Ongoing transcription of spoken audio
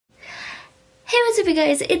What's up you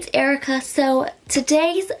guys, it's Erica. So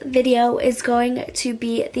today's video is going to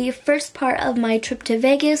be the first part of my trip to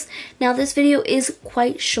Vegas. Now this video is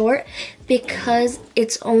quite short because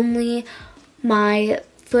it's only my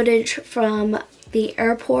footage from the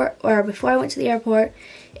airport, or before I went to the airport,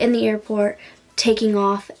 in the airport, taking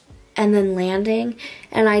off, and then landing.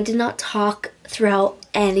 And I did not talk throughout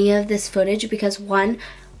any of this footage because one,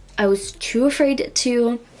 I was too afraid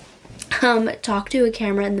to talk to a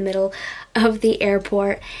camera in the middle of the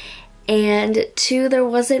airport, and two, there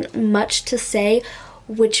wasn't much to say,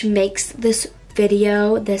 which makes this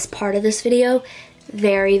video, this part of this video,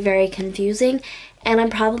 very confusing. And I'm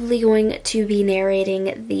probably going to be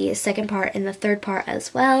narrating the second part and the third part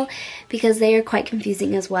as well because they are quite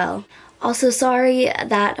confusing as well. Also, sorry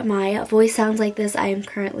that my voice sounds like this. I am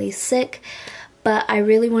currently sick, but I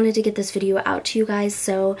really wanted to get this video out to you guys,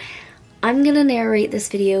 so I'm gonna narrate this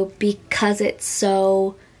video because it's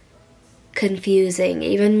so confusing.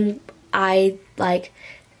 Even I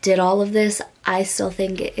did all of this, I still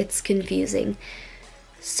think it's confusing.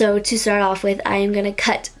 So to start off with, I am gonna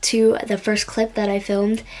cut to the first clip that I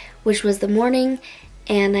filmed, which was the morning,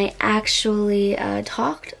 and I actually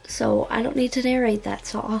talked, so I don't need to narrate that,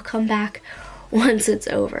 so I'll come back once it's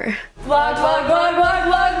over. Vlog,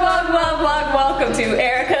 welcome to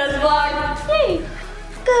Erica's vlog. Hey!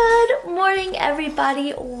 Good morning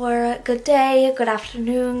everybody, or good day, good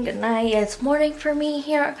afternoon, good night. It's morning for me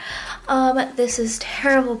here. This is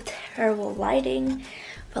terrible lighting,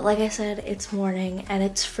 but like I said, it's morning and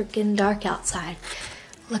it's freaking dark outside.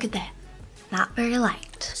 Look at that, not very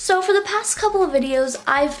light. So for the past couple of videos,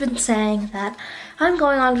 I've been saying that I'm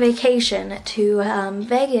going on vacation to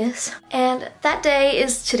Vegas, and that day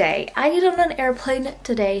is today. I get on an airplane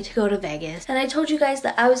today to go to Vegas, and I told you guys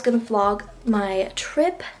that I was gonna vlog my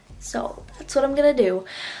trip, so that's what I'm gonna do.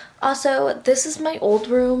 Also, this is my old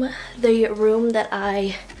room, the room that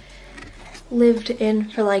I lived in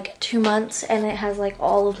for like 2 months, and it has like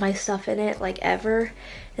all of my stuff in it, like ever,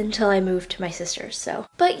 until I moved to my sister's. So,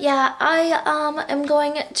 but yeah, I am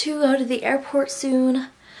going to go to the airport soon.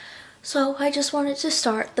 So I just wanted to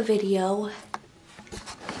start the video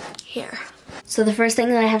here. So the first thing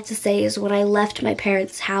that I have to say is when I left my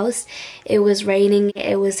parents' house, it was raining,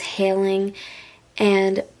 it was hailing,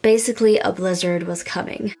 and basically a blizzard was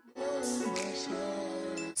coming.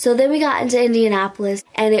 So then we got into Indianapolis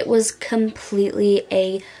and it was completely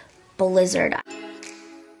a blizzard.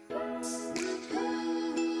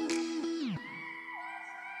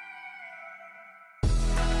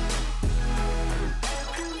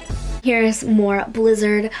 Here's more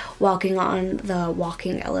blizzard walking on the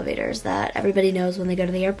walking elevators that everybody knows when they go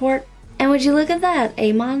to the airport. And would you look at that?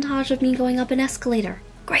 A montage of me going up an escalator.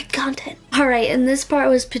 Great content. Alright, and this part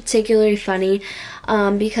was particularly funny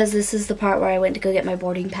because this is the part where I went to go get my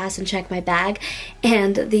boarding pass and check my bag,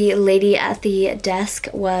 and the lady at the desk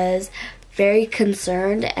was very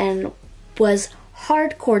concerned and was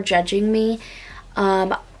hardcore judging me.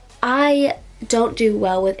 I don't do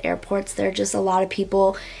well with airports. There are just a lot of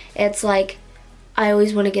people. It's like I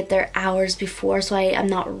always want to get there hours before, so I'm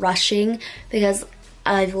not rushing, because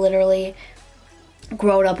I've literally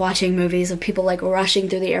grown up watching movies of people like rushing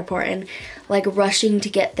through the airport and like rushing to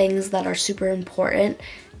get things that are super important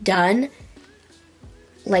done.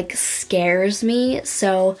 Like scares me.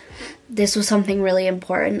 So this was something really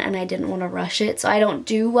important and I didn't want to rush it. So I don't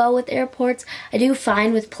do well with airports. I do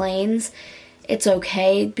fine with planes. It's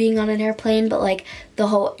okay being on an airplane, but like the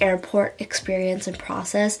whole airport experience and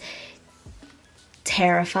process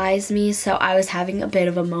terrifies me. So I was having a bit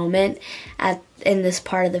of a moment in this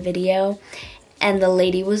part of the video, and the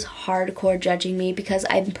lady was hardcore judging me because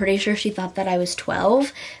I'm pretty sure she thought that I was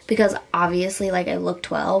 12, because obviously like I look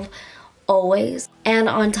 12 always. And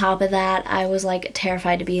on top of that, I was like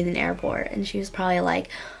terrified to be in an airport, and she was probably like,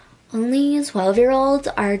 only 12-year-olds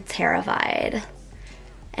are terrified.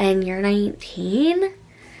 And you're 19?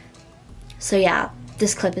 So yeah,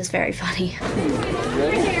 this clip is very funny.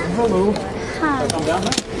 Hello. Hi.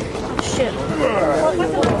 Shit.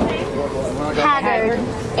 Haggard. Haggard.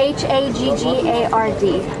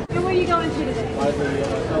 Where are you going to today?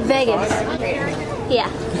 Vegas. Yeah.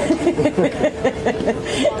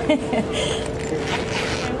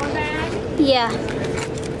 Yeah.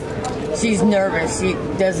 She's nervous. She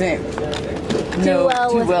doesn't Do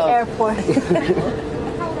well with the airport.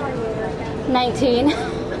 19.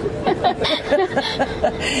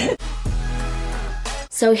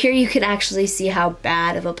 So here you can actually see how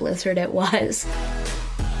bad of a blizzard it was.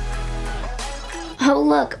 Oh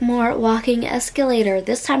look, more walking escalator.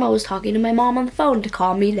 This time I was talking to my mom on the phone to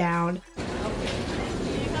calm me down.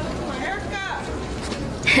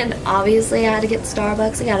 And obviously I had to get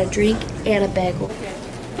Starbucks. I got a drink and a bagel.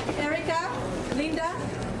 Erica, Linda.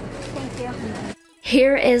 Thank you.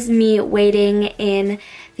 Here is me waiting in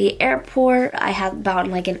the airport. I had about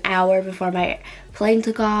like an hour before my plane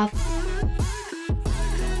took off.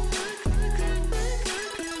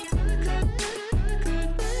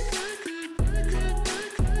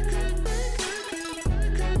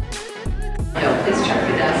 Please check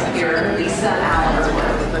the desk here, Lisa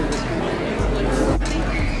Allensworth.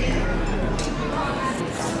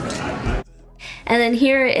 And then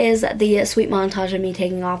here is the sweet montage of me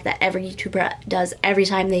taking off that every YouTuber does every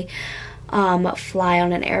time they fly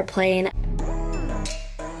on an airplane.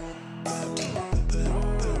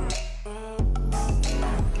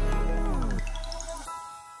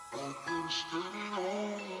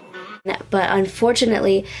 But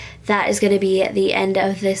unfortunately, that is going to be the end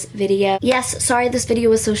of this video. Yes, sorry this video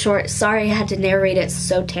was so short. Sorry I had to narrate it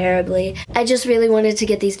so terribly. I just really wanted to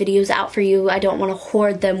get these videos out for you. I don't want to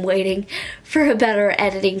hoard them waiting for a better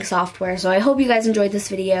editing software. So I hope you guys enjoyed this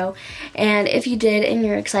video. And if you did and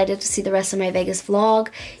you're excited to see the rest of my Vegas vlog,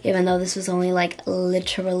 even though this was only like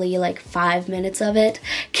literally like 5 minutes of it,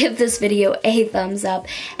 give this video a thumbs up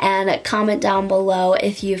and comment down below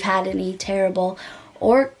if you've had any terrible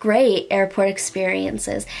or great airport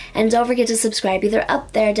experiences. And don't forget to subscribe either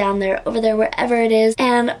up there, down there, over there, wherever it is.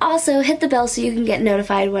 And also hit the bell so you can get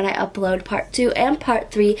notified when I upload part 2 and part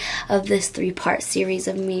 3 of this 3-part series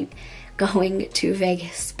of me going to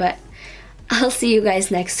Vegas. But I'll see you guys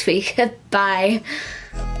next week. Bye.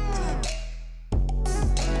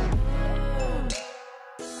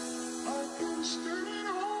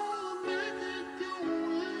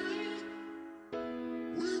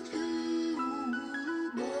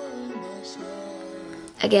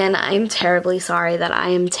 Again, I'm terribly sorry that I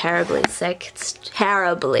am terribly sick. It's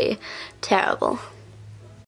terribly terrible.